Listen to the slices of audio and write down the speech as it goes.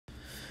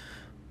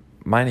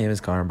My name is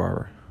Connor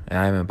Barber, and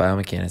I am a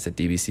biomechanics at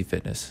DBC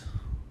Fitness.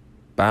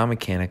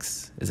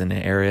 Biomechanics is an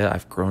area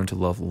I've grown to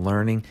love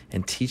learning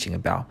and teaching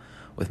about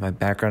with my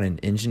background in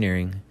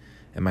engineering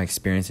and my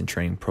experience in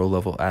training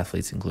pro-level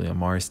athletes including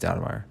Amari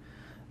Stoudemire,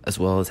 as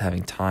well as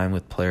having time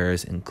with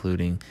players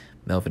including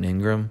Melvin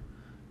Ingram,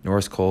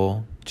 Norris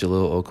Cole,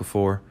 Jahlil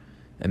Okafor,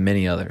 and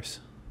many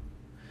others.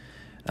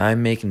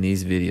 I'm making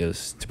these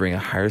videos to bring a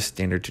higher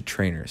standard to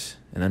trainers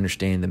and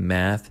understanding the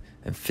math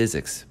and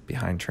physics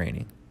behind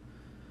training.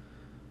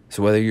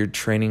 So whether you're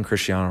training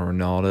Cristiano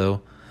Ronaldo,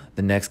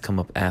 the next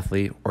come-up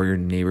athlete, or your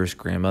neighbor's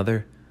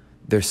grandmother,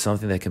 there's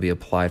something that can be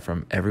applied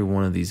from every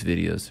one of these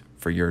videos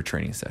for your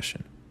training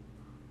session.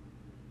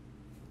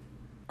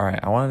 All right,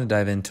 I wanted to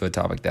dive into a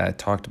topic that I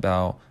talked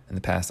about in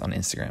the past on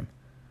Instagram,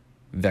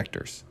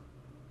 vectors.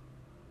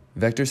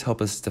 Vectors help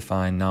us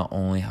define not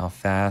only how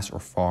fast or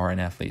far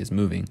an athlete is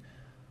moving,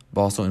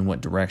 but also in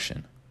what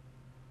direction.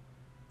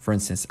 For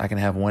instance, I can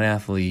have one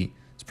athlete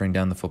sprint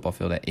down the football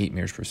field at 8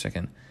 meters per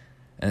second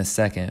and a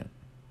second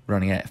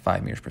running at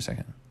 5 meters per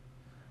second.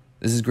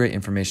 This is great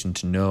information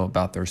to know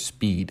about their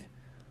speed,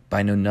 but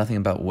I know nothing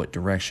about what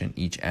direction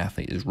each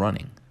athlete is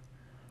running.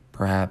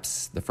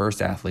 Perhaps the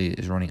first athlete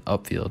is running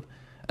upfield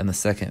and the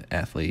second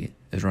athlete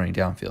is running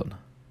downfield,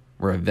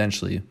 where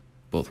eventually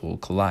both will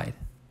collide.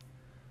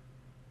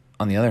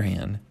 On the other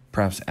hand,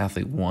 perhaps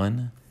athlete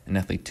 1 and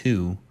athlete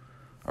 2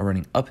 are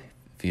running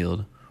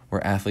upfield,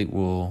 where athlete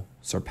will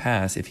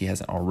surpass, if he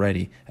hasn't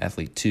already,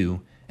 athlete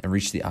 2 and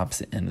reach the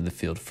opposite end of the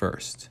field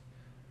first.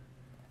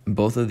 In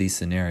both of these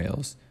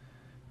scenarios,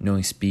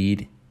 knowing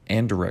speed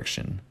and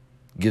direction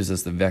gives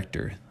us the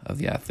vector of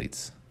the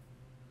athletes.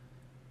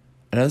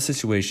 Another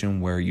situation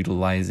where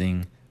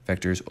utilizing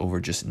vectors over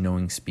just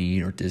knowing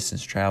speed or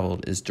distance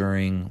traveled is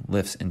during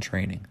lifts and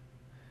training.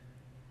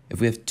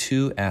 If we have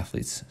 2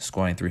 athletes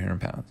squatting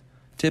 300 pounds,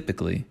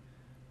 typically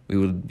we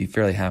would be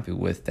fairly happy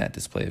with that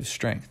display of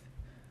strength.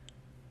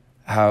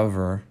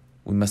 However,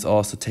 we must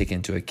also take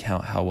into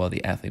account how well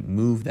the athlete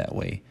moved that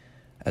way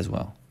as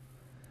well.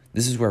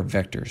 This is where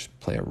vectors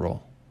play a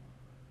role.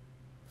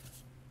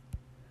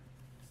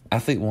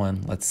 Athlete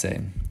 1, let's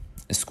say,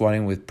 is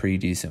squatting with pretty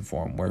decent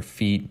form, where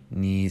feet,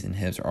 knees, and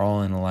hips are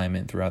all in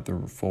alignment throughout the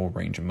full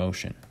range of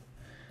motion.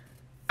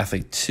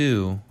 Athlete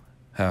 2,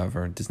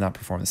 however, does not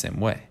perform the same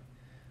way.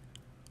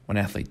 When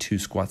athlete 2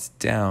 squats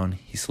down,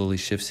 he slowly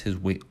shifts his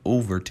weight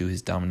over to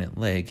his dominant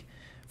leg.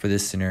 For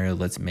this scenario,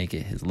 let's make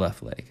it his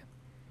left leg.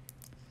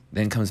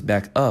 Then comes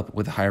back up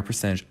with a higher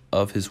percentage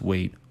of his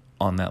weight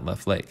on that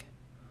left leg.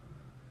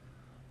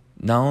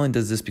 Not only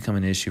does this become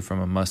an issue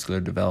from a muscular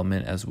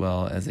development as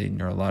well as a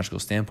neurological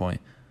standpoint,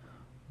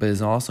 but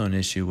is also an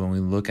issue when we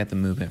look at the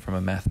movement from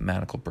a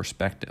mathematical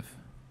perspective.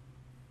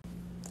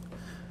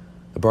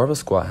 The barbell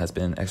squat has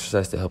been an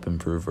exercise to help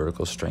improve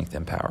vertical strength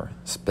and power,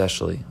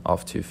 especially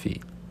off 2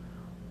 feet.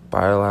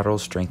 Bilateral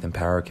strength and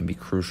power can be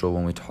crucial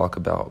when we talk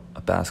about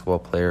a basketball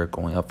player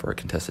going up for a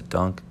contested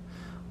dunk,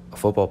 a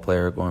football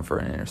player going for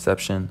an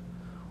interception,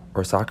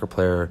 or a soccer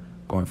player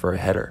going for a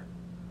header.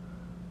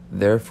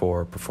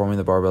 Therefore, performing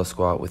the barbell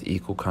squat with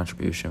equal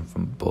contribution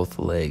from both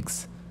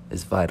legs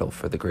is vital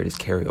for the greatest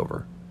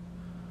carryover.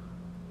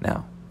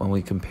 Now, when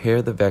we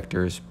compare the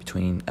vectors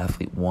between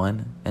athlete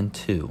 1 and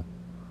 2,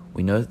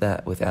 we notice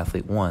that with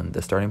athlete 1,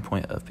 the starting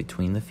point of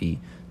between the feet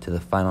to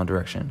the final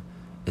direction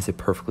is a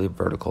perfectly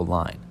vertical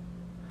line.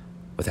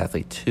 With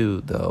athlete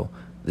 2, though,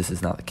 this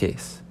is not the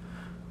case.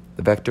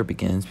 The vector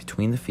begins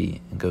between the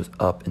feet and goes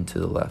up and to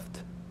the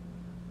left.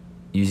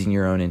 Using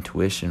your own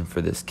intuition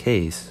for this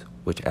case,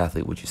 which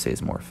athlete would you say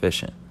is more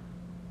efficient?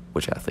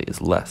 Which athlete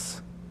is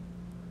less?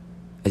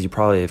 As you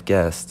probably have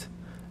guessed,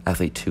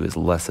 athlete 2 is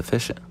less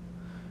efficient.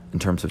 In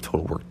terms of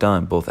total work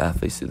done, both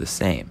athletes do the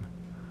same,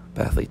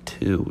 but athlete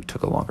 2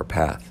 took a longer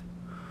path.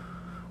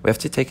 We have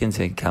to take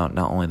into account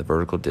not only the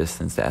vertical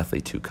distance that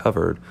athlete 2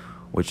 covered,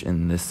 which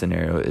in this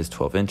scenario is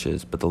 12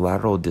 inches, but the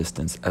lateral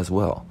distance as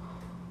well.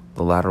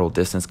 The lateral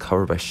distance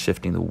covered by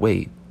shifting the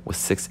weight was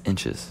 6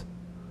 inches.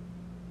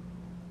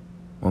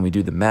 When we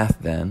do the math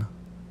then,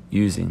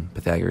 using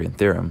Pythagorean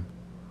theorem,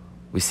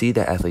 we see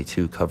that athlete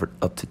 2 covered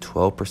up to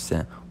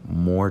 12%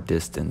 more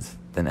distance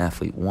than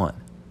athlete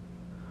 1.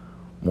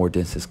 More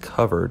distance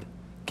covered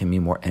can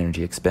mean more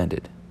energy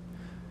expended.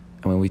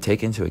 And when we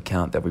take into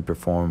account that we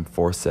perform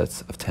 4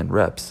 sets of 10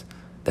 reps,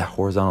 that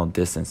horizontal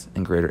distance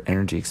and greater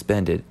energy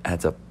expended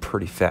adds up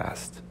pretty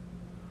fast.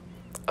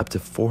 Up to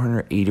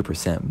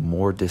 480%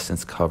 more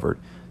distance covered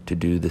to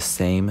do the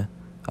same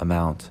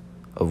amount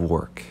of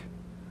work.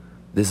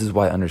 This is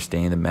why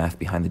understanding the math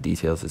behind the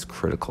details is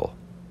critical.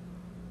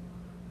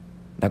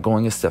 Now,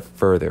 going a step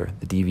further,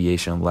 the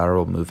deviation of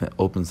lateral movement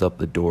opens up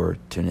the door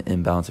to an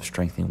imbalance of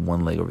strengthening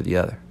one leg over the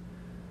other.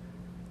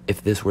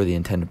 If this were the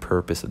intended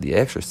purpose of the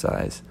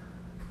exercise,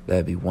 that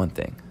would be one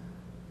thing.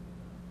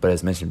 But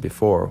as mentioned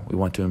before, we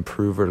want to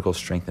improve vertical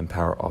strength and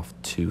power off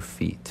 2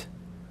 feet.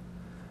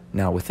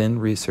 Now, within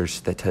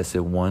research that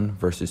tested 1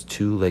 versus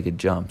 2-legged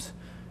jumps,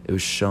 it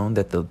was shown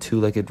that the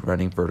 2-legged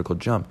running vertical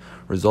jump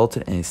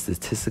resulted in a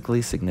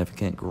statistically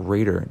significant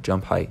greater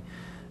jump height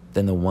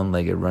than the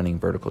 1-legged running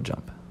vertical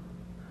jump.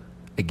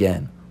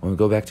 Again, when we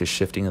go back to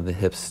shifting of the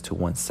hips to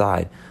one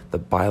side, the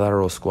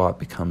bilateral squat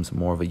becomes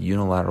more of a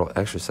unilateral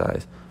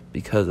exercise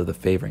because of the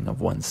favoring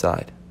of one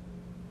side.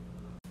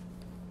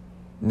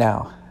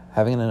 Now,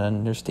 having an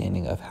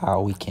understanding of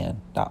how we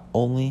can not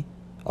only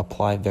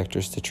apply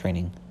vectors to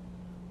training,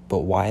 but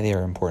why they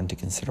are important to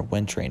consider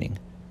when training,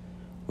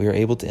 we are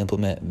able to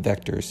implement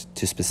vectors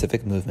to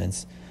specific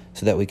movements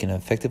so that we can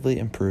effectively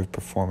improve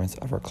performance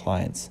of our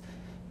clients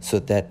so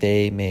that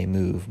they may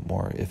move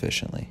more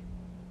efficiently.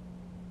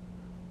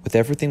 With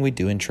everything we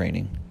do in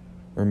training,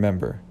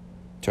 remember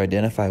to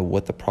identify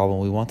what the problem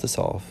we want to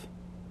solve,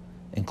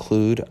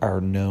 include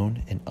our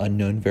known and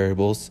unknown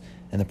variables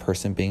in the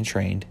person being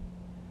trained,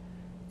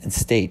 and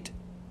state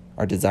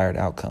our desired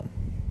outcome.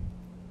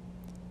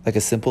 Like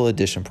a simple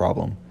addition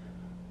problem,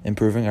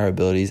 improving our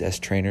abilities as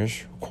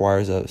trainers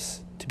requires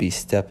us to be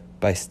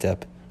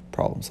step-by-step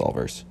problem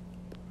solvers.